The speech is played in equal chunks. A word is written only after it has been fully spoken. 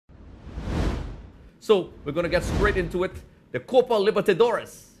So we're going to get straight into it. The Copa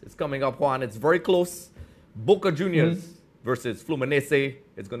Libertadores is coming up, Juan. It's very close. Boca Juniors versus Fluminense.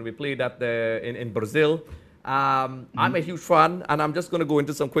 It's going to be played at in Brazil. I'm a huge fan, and I'm just going to go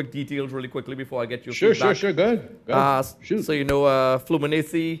into some quick details really quickly before I get your feedback. Sure. Go ahead. Shoot. So,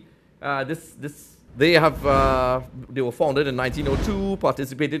 Fluminense, they were founded in 1902,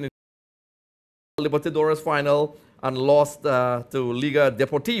 participated in the Libertadores final, and lost to Liga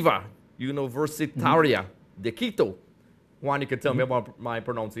Deportiva Universitaria de Quito. Juan, you can tell me about my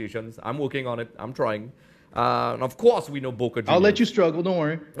pronunciations. I'm working on it. I'm trying. And of course, we know Boca Juniors. I'll let you struggle. Don't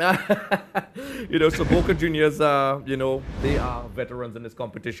worry. So Boca Juniors, they are veterans in this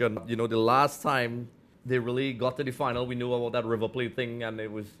competition. The last time they really got to the final, we knew about that River Plate thing, and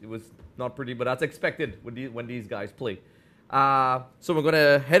it was not pretty, but that's expected when these guys play. So we're going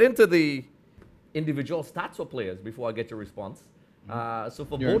to head into the individual stats for players before I get your response. So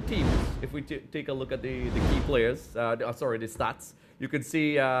for both teams, if we take a look at the key players, the stats, you can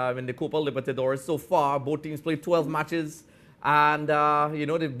see in the Copa Libertadores so far, both teams played 12 matches, and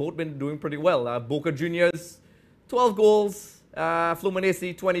they've both been doing pretty well. Boca Juniors, 12 goals,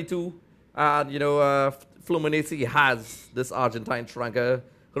 Fluminense 22, and Fluminense has this Argentine striker,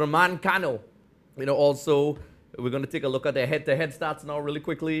 Germán Cano. Also we're going to take a look at their head-to-head stats now really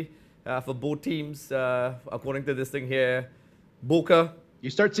quickly for both teams. According to this thing here, Boca. You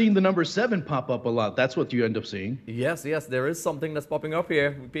start seeing the number 7 pop up a lot. That's what you end up seeing. Yes, there is something that's popping up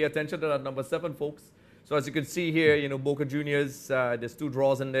here. We pay attention to that number 7, folks. So as you can see here, Boca Juniors, there's 2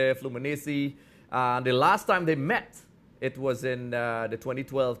 draws in there, Fluminense. The last time they met, it was in the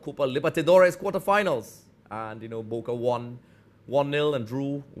 2012 Copa Libertadores quarterfinals. And, Boca won 1-0 and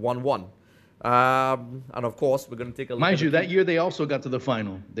drew 1-1. And of course, we're going to take a look. Mind you, that year they also got to the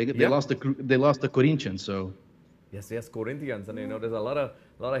final. They lost the Corinthians, so... Yes, Corinthians, and there's a lot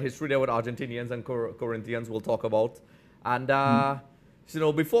of history there with Argentinians and Corinthians we'll talk about. And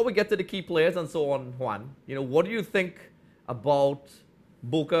before we get to the key players and so on, Juan, what do you think about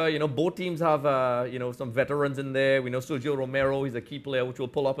Boca? Both teams have some veterans in there. We know Sergio Romero, he's a key player, which we'll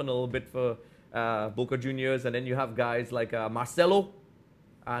pull up in a little bit for Boca Juniors, and then you have guys like Marcelo,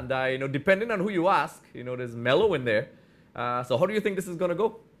 and depending on who you ask, there's Melo in there. So how do you think this is going to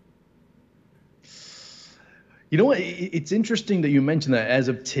go? You know what? It's interesting that you mentioned that. As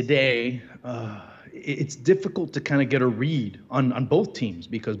of today, it's difficult to kind of get a read on both teams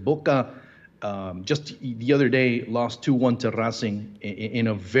because Boca just the other day lost 2-1 to Racing in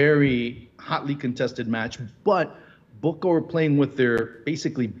a very hotly contested match. But Boca were playing with their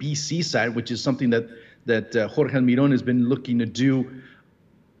basically BC side, which is something that Jorge Almiron has been looking to do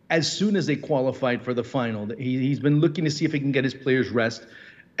as soon as they qualified for the final. He's been looking to see if he can get his players rest.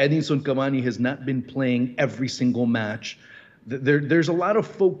 Edinson Cavani has not been playing every single match. There's a lot of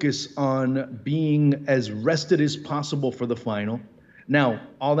focus on being as rested as possible for the final. Now,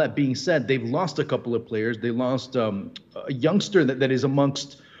 all that being said, they've lost a couple of players. They lost a youngster that is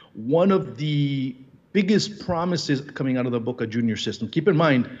amongst one of the biggest promises coming out of the Boca Junior system. Keep in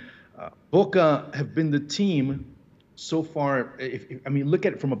mind, Boca have been the team so far. Look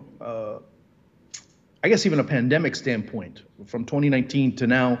at it from I guess even a pandemic standpoint, from 2019 to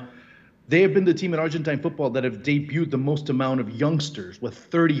now, they have been the team in Argentine football that have debuted the most amount of youngsters with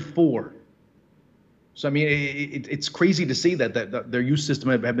 34. So, it's crazy to say that their youth system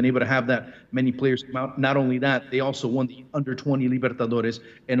have been able to have that many players come out. Not only that, they also won the Under-20 Libertadores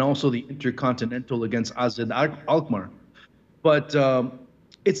and also the Intercontinental against AZ Alkmaar. But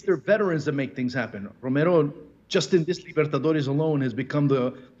it's their veterans that make things happen. Romero, just in this Libertadores alone, has become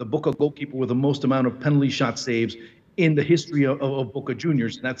the Boca goalkeeper with the most amount of penalty shot saves in the history of Boca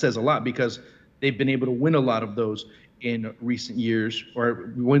Juniors. And that says a lot because they've been able to win a lot of those in recent years.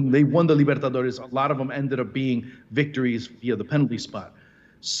 Or when they won the Libertadores, a lot of them ended up being victories via the penalty spot.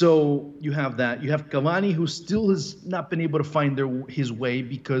 So you have that. You have Cavani, who still has not been able to find his way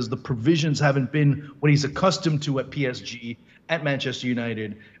because the provisions haven't been what he's accustomed to at PSG, at Manchester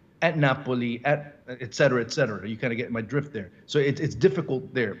United, at Napoli, at et cetera, et cetera. You kind of get my drift there. So it's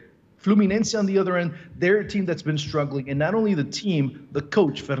difficult there. Fluminense, on the other end, they're a team that's been struggling. And not only the team, the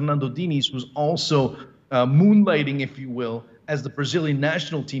coach, Fernando Diniz, who's also moonlighting, if you will, as the Brazilian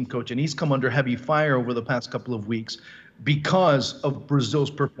national team coach. And he's come under heavy fire over the past couple of weeks because of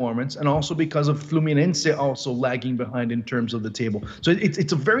Brazil's performance and also because of Fluminense also lagging behind in terms of the table. So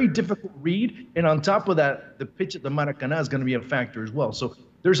it's a very difficult read. And on top of that, the pitch at the Maracanã is going to be a factor as well. So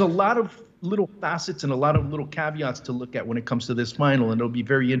there's a lot of little facets and a lot of little caveats to look at when it comes to this final, and it'll be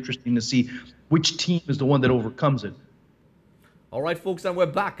very interesting to see which team is the one that overcomes it. All right, folks, and we're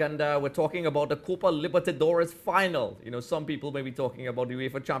back, and we're talking about the Copa Libertadores final. You know, some people may be talking about the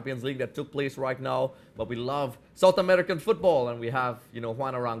UEFA Champions League that took place right now, but we love South American football, and we have, you know,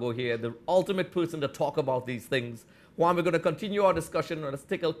 Juan Arango here, the ultimate person to talk about these things. Juan, we're going to continue our discussion. Let's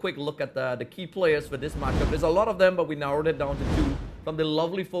take a quick look at the key players for this matchup. There's a lot of them, but we narrowed it down to two from the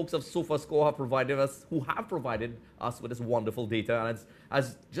lovely folks of SofaScore who have provided us with this wonderful data. And it's,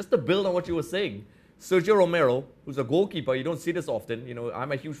 as just to build on what you were saying, Sergio Romero, who's a goalkeeper, you don't see this often. You know,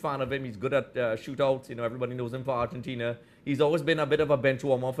 I'm a huge fan of him. He's good at shootouts. You know, everybody knows him for Argentina. He's always been a bit of a bench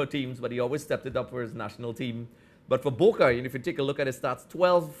warmer for teams, but he always stepped it up for his national team. But for Boca, you know, if you take a look at his stats,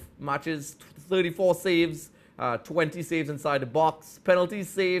 12 matches, 34 saves, 20 saves inside the box. Penalties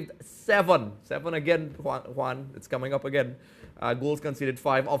saved, 7. 7 again, Juan. It's coming up again. Goals conceded,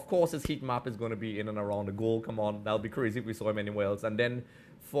 5. Of course, his heat map is going to be in and around the goal. Come on, that would be crazy if we saw him anywhere else. And then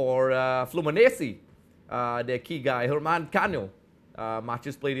for Fluminense, their key guy, Herman Cano,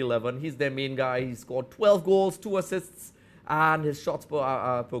 matches played 11. He's their main guy. He scored 12 goals, 2 assists, and his shots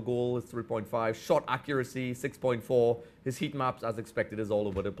per goal is 3.5. Shot accuracy, 6.4. His heat maps, as expected, is all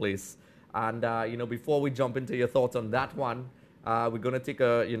over the place. And, you know, before we jump into your thoughts on that one, we're going to take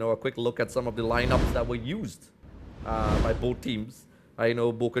a quick look at some of the lineups that were used by both teams. I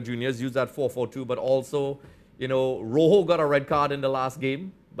know Boca Juniors used that 4-4-2, but also, you know, Rojo got a red card in the last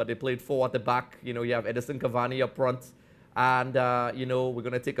game, but they played 4 at the back. You know, you have Edison Cavani up front. And, you know, we're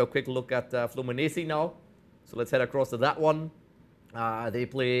going to take a quick look at Fluminense now. So let's head across to that one. They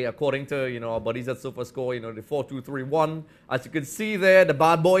play, according to, you know, our buddies at SofaScore, you know, the 4-2-3-1. As you can see there, the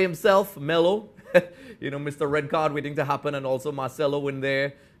bad boy himself, Melo. You know, Mr. Red Card waiting to happen, and also Marcelo in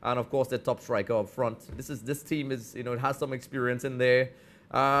there. And, of course, the top striker up front. This team is, you know, it has some experience in there.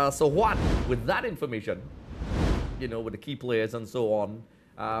 So what, with that information, you know, with the key players and so on,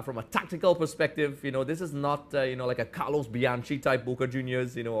 from a tactical perspective, you know, this is not, you know, like a Carlos Bianchi type Boca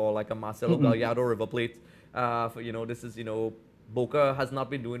Juniors, you know, or like a Marcelo Gallardo River Plate. You know, this is, you know, Boca has not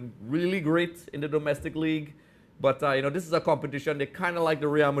been doing really great in the domestic league. But, you know, this is a competition. They kind of like the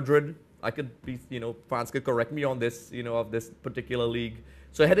Real Madrid. I could be, you know, fans could correct me on this, you know, of this particular league.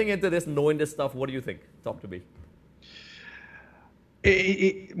 So heading into this, knowing this stuff, what do you think? Talk to me.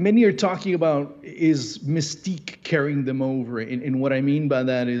 Many are talking about is mystique carrying them over. And what I mean by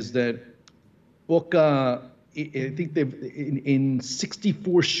that is that Boca, I think they've, in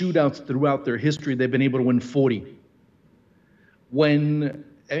 64 shootouts throughout their history, they've been able to win 40. And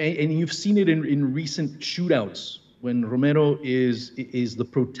you've seen it in recent shootouts, when Romero is the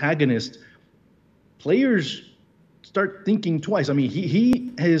protagonist, players start thinking twice. I mean,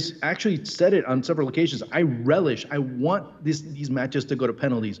 he has actually said it on several occasions. I want these matches to go to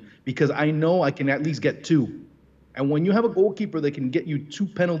penalties because I know I can at least get 2. And when you have a goalkeeper that can get you 2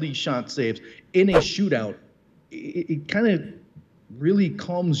 penalty shot saves in a shootout, it kind of really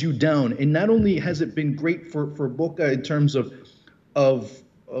calms you down. And not only has it been great for Boca in terms of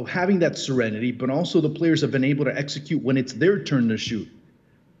having that serenity, but also the players have been able to execute when it's their turn to shoot.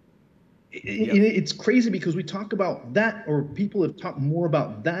 It's crazy because we talk about that, or people have talked more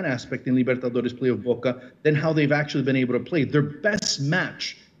about that aspect in Libertadores play of Boca than how they've actually been able to play. Their best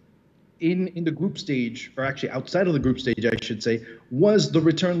match in the group stage, or actually outside of the group stage, I should say, was the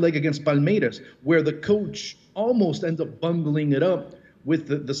return leg against Palmeiras, where the coach almost ends up bungling it up with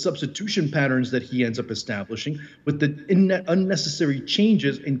the substitution patterns that he ends up establishing, with the unnecessary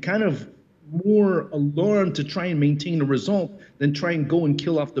changes, and kind of more alarmed to try and maintain a result than try and go and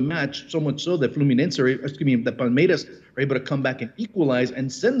kill off the match, so much so that that Palmeiras are able to come back and equalize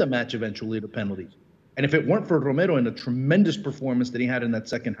and send the match eventually to penalties. And if it weren't for Romero and the tremendous performance that he had in that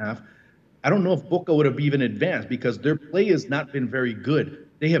second half, I don't know if Boca would have even advanced, because their play has not been very good.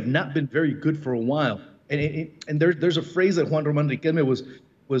 They have not been very good for a while. And there's a phrase that Juan Román Riquelme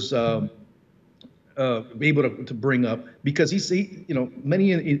was able to bring up, because he you know,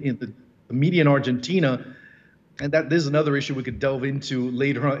 many in the media in Argentina, and that this is another issue we could delve into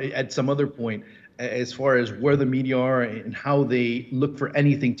later on at some other point, as far as where the media are and how they look for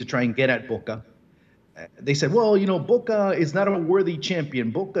anything to try and get at Boca. They said, well, you know, Boca is not a worthy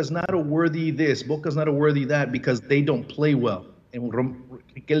champion. Boca's not a worthy this. Boca's not a worthy that, because they don't play well. And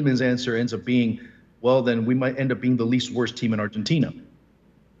Riquelme's answer ends up being, well, then we might end up being the least worst team in Argentina.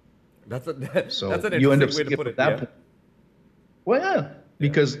 That's an you end up interesting way to put it. That point. Well, yeah.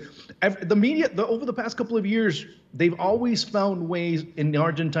 Because the media, over the past couple of years, they've always found ways in the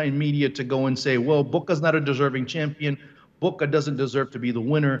Argentine media to go and say, well, Boca's not a deserving champion. Boca doesn't deserve to be the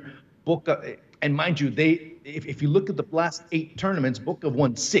winner. Boca, and mind you, if you look at the last 8 tournaments, Boca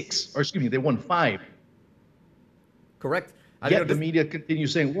won 6, or excuse me, they won 5. Correct. Yet the media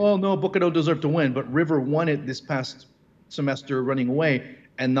continues saying, well, no, Boca don't deserve to win, but River won it this past semester running away,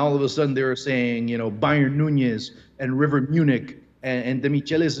 and all of a sudden they're saying, Bayern Nunez and River Munich, and De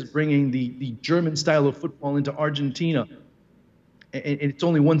Michelis is bringing the German style of football into Argentina. And it's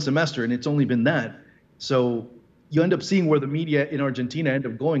only one semester, and it's only been that. So you end up seeing where the media in Argentina end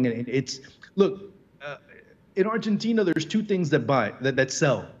up going, and in Argentina, there's two things that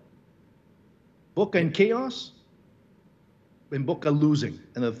sell: Boca in chaos and Boca losing,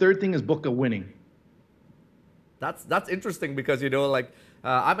 and the third thing is Boca winning. That's interesting because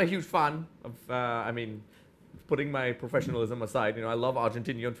I'm a huge fan of putting my professionalism aside, I love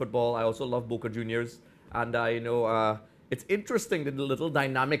Argentinian football. I also love Boca Juniors, and it's interesting the little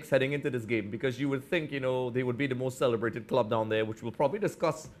dynamics heading into this game, because you would think they would be the most celebrated club down there, which we'll probably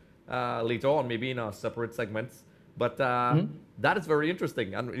discuss later on, maybe in our separate segments. But that is very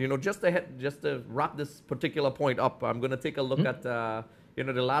interesting. And just to wrap this particular point up, I'm going to take a look at the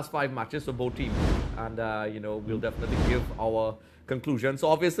last 5 matches for both teams, and we'll definitely give our conclusion. So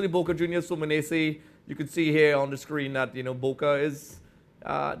obviously Boca Juniors, Fluminense, you can see here on the screen that Boca is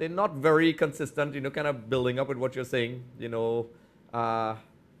they're not very consistent. Kind of building up with what you're saying. They're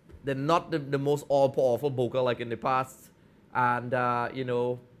not the most all-powerful Boca like in the past, and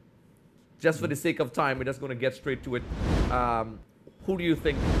just for the sake of time, we're just going to get straight to it. Who do you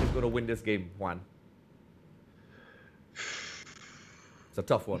think is going to win this game, Juan? It's a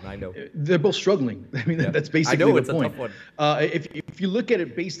tough one, I know. They're both struggling. I mean, that's basically the point. A tough one. If you look at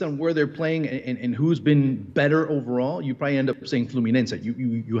it based on where they're playing and who's been better overall, you probably end up saying Fluminense.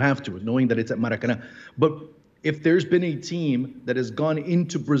 You have to, knowing that it's at Maracanã. But if there's been a team that has gone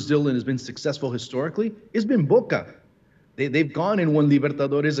into Brazil and has been successful historically, it's been Boca. They've gone and won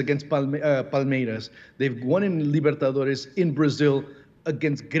Libertadores against Palmeiras. They've won in Libertadores in Brazil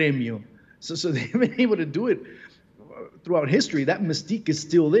against Grêmio. So they've been able to do it throughout history. That mystique is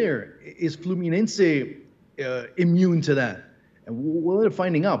still there. Is Fluminense immune to that? And we'll end up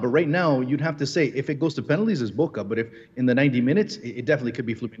finding out. But right now, you'd have to say, if it goes to penalties, it's Boca. But if in the 90 minutes, it definitely could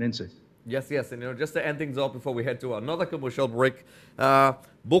be Fluminense. Yes. And just to end things off before we head to another commercial break,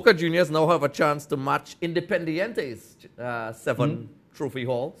 Boca Juniors now have a chance to match Independiente's 7 trophy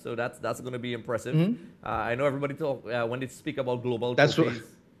haul. So that's going to be impressive. I know everybody talk when they speak about global trophies,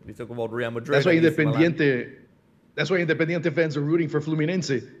 they talk about Real Madrid. That's why Independiente fans are rooting for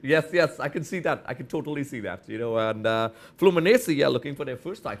Fluminense. Yes, I can see that. I can totally see that. And Fluminense, looking for their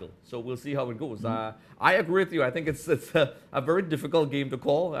first title. So we'll see how it goes. I agree with you. I think it's a very difficult game to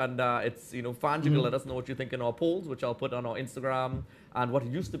call, and it's fans, you can let us know what you think in our polls, which I'll put on our Instagram and what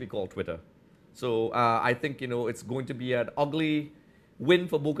used to be called Twitter. So I think it's going to be an ugly win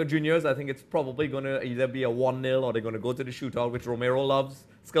for Boca Juniors. I think it's probably going to either be a 1-0 or they're going to go to the shootout, which Romero loves.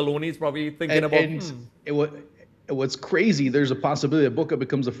 Scaloni is probably thinking about. What's crazy, there's a possibility that Boca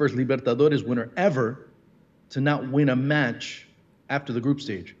becomes the first Libertadores winner ever to not win a match after the group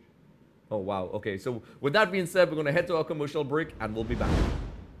stage. Oh, wow. Okay, so with that being said, we're going to head to our commercial break and we'll be back.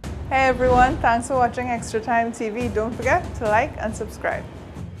 Hey everyone, thanks for watching Extra Time TV. Don't forget to like and subscribe.